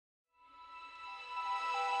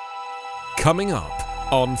Coming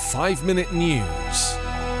up on 5 Minute News.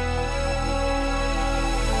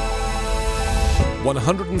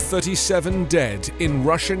 137 dead in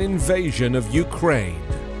Russian invasion of Ukraine.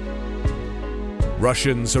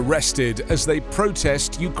 Russians arrested as they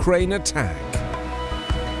protest Ukraine attack.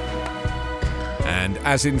 And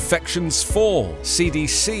as infections fall,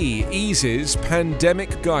 CDC eases pandemic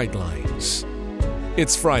guidelines.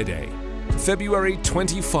 It's Friday, February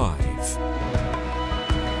 25.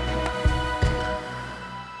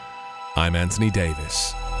 I'm Anthony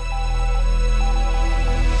Davis.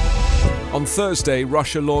 On Thursday,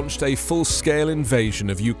 Russia launched a full-scale invasion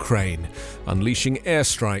of Ukraine, unleashing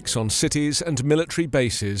airstrikes on cities and military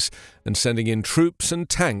bases and sending in troops and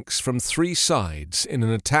tanks from 3 sides in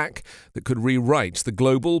an attack that could rewrite the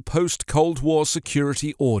global post-Cold War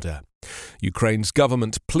security order. Ukraine's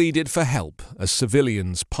government pleaded for help as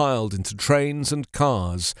civilians piled into trains and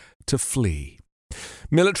cars to flee.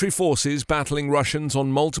 Military forces battling Russians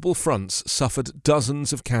on multiple fronts suffered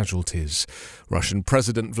dozens of casualties. Russian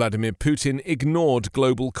President Vladimir Putin ignored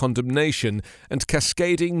global condemnation and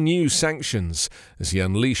cascading new sanctions as he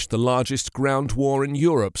unleashed the largest ground war in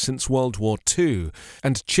Europe since World War II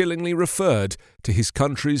and chillingly referred to his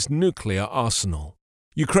country's nuclear arsenal.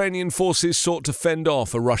 Ukrainian forces sought to fend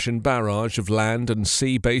off a Russian barrage of land and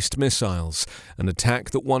sea-based missiles, an attack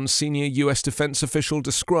that one senior US defense official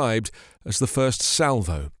described as the first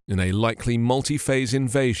salvo in a likely multi-phase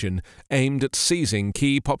invasion aimed at seizing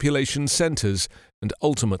key population centers and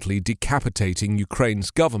ultimately decapitating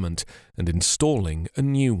Ukraine's government and installing a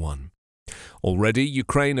new one. Already,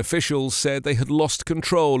 Ukraine officials said they had lost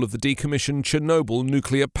control of the decommissioned Chernobyl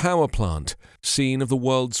nuclear power plant, scene of the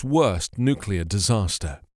world's worst nuclear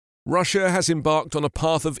disaster. Russia has embarked on a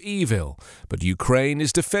path of evil, but Ukraine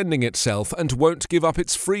is defending itself and won't give up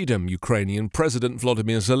its freedom, Ukrainian President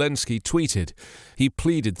Volodymyr Zelensky tweeted. He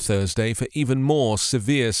pleaded Thursday for even more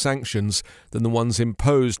severe sanctions than the ones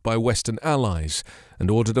imposed by Western allies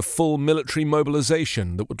and ordered a full military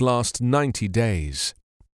mobilization that would last 90 days.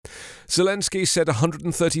 Zelensky said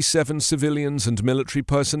 137 civilians and military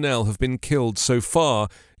personnel have been killed so far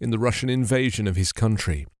in the Russian invasion of his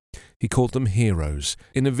country. He called them heroes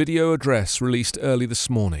in a video address released early this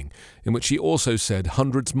morning, in which he also said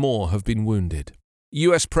hundreds more have been wounded.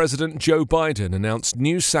 US President Joe Biden announced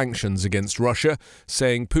new sanctions against Russia,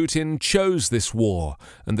 saying Putin chose this war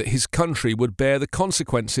and that his country would bear the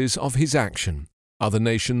consequences of his action. Other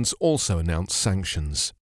nations also announced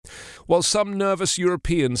sanctions. While some nervous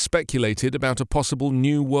Europeans speculated about a possible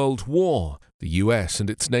new world war, the US and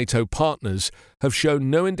its NATO partners have shown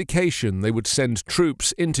no indication they would send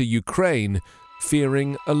troops into Ukraine,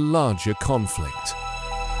 fearing a larger conflict.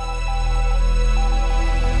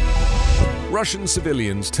 Russian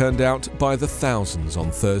civilians turned out by the thousands on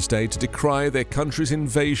Thursday to decry their country's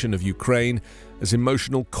invasion of Ukraine as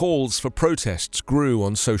emotional calls for protests grew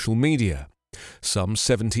on social media. Some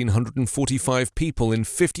 1,745 people in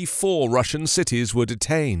 54 Russian cities were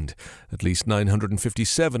detained, at least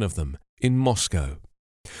 957 of them in Moscow.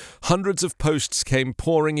 Hundreds of posts came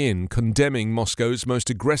pouring in condemning Moscow's most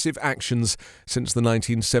aggressive actions since the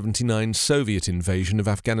 1979 Soviet invasion of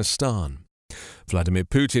Afghanistan. Vladimir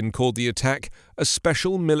Putin called the attack a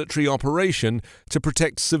special military operation to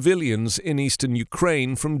protect civilians in eastern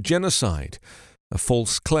Ukraine from genocide, a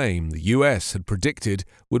false claim the US had predicted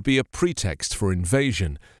would be a pretext for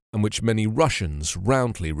invasion and which many Russians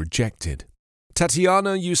roundly rejected.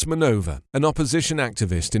 Tatiana Usmanova, an opposition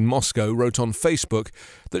activist in Moscow, wrote on Facebook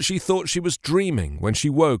that she thought she was dreaming when she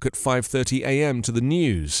woke at 5:30 a.m. to the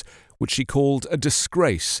news, which she called a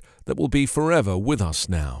disgrace that will be forever with us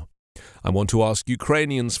now. I want to ask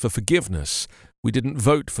Ukrainians for forgiveness. We didn't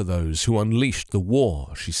vote for those who unleashed the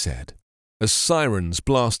war, she said. As sirens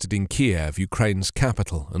blasted in Kiev, Ukraine's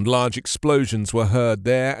capital, and large explosions were heard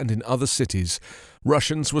there and in other cities,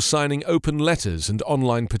 Russians were signing open letters and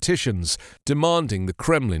online petitions demanding the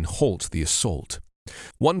Kremlin halt the assault.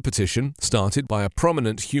 One petition, started by a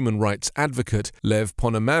prominent human rights advocate, Lev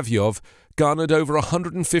Ponomaryov, garnered over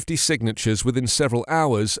 150 signatures within several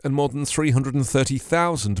hours and more than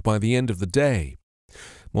 330,000 by the end of the day.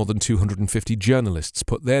 More than 250 journalists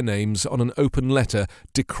put their names on an open letter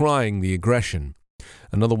decrying the aggression.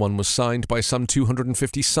 Another one was signed by some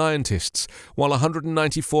 250 scientists, while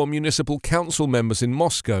 194 municipal council members in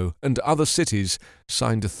Moscow and other cities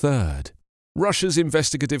signed a third. Russia's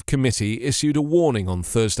investigative committee issued a warning on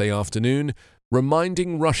Thursday afternoon,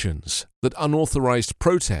 reminding Russians that unauthorized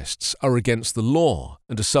protests are against the law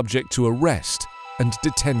and are subject to arrest and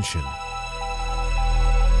detention.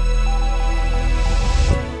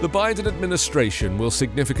 The Biden administration will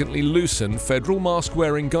significantly loosen federal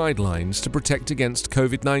mask-wearing guidelines to protect against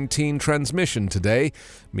COVID-19 transmission today,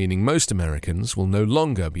 meaning most Americans will no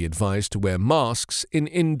longer be advised to wear masks in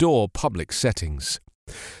indoor public settings.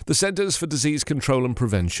 The Centers for Disease Control and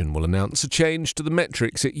Prevention will announce a change to the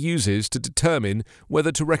metrics it uses to determine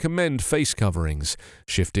whether to recommend face coverings,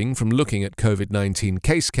 shifting from looking at COVID-19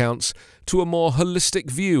 case counts to a more holistic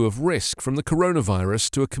view of risk from the coronavirus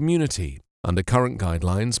to a community. Under current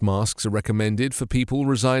guidelines, masks are recommended for people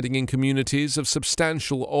residing in communities of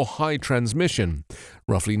substantial or high transmission,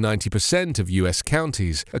 roughly 90% of U.S.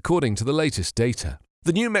 counties, according to the latest data.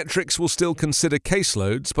 The new metrics will still consider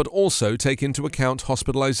caseloads, but also take into account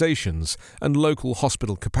hospitalizations and local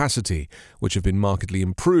hospital capacity, which have been markedly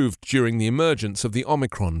improved during the emergence of the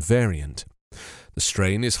Omicron variant. The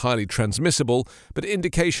strain is highly transmissible, but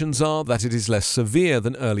indications are that it is less severe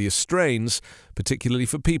than earlier strains, particularly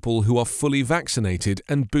for people who are fully vaccinated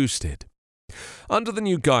and boosted. Under the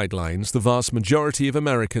new guidelines, the vast majority of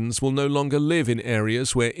Americans will no longer live in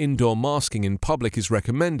areas where indoor masking in public is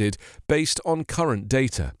recommended based on current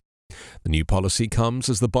data. The new policy comes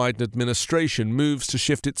as the Biden administration moves to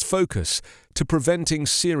shift its focus to preventing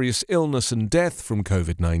serious illness and death from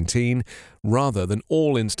COVID-19 rather than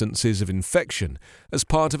all instances of infection, as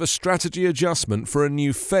part of a strategy adjustment for a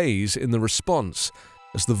new phase in the response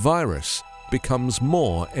as the virus becomes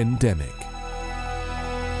more endemic.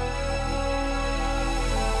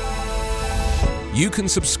 You can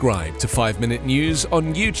subscribe to 5 Minute News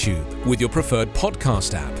on YouTube with your preferred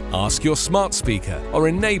podcast app. Ask your smart speaker or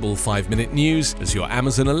enable 5 Minute News as your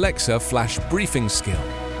Amazon Alexa flash briefing skill.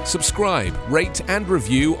 Subscribe, rate and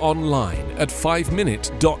review online at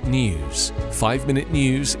 5minute.news. 5 Minute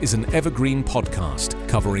News is an evergreen podcast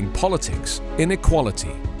covering politics,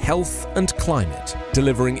 inequality, health and climate,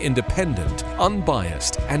 delivering independent,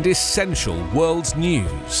 unbiased and essential world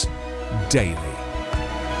news daily.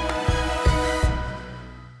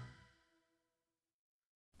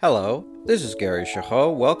 Hello, this is Gary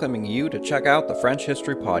Chahot welcoming you to check out the French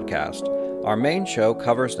History Podcast. Our main show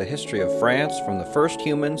covers the history of France from the first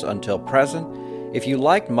humans until present. If you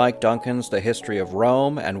liked Mike Duncan's The History of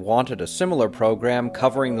Rome and wanted a similar program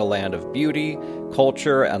covering the land of beauty,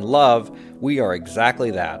 culture, and love, we are exactly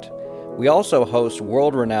that. We also host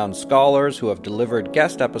world-renowned scholars who have delivered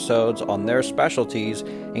guest episodes on their specialties,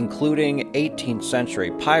 including 18th century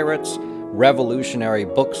pirates, revolutionary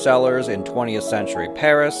booksellers in 20th century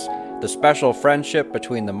Paris, the special friendship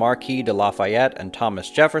between the Marquis de Lafayette and Thomas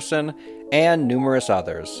Jefferson, and numerous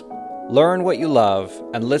others. Learn what you love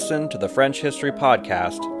and listen to the French History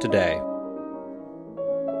Podcast today.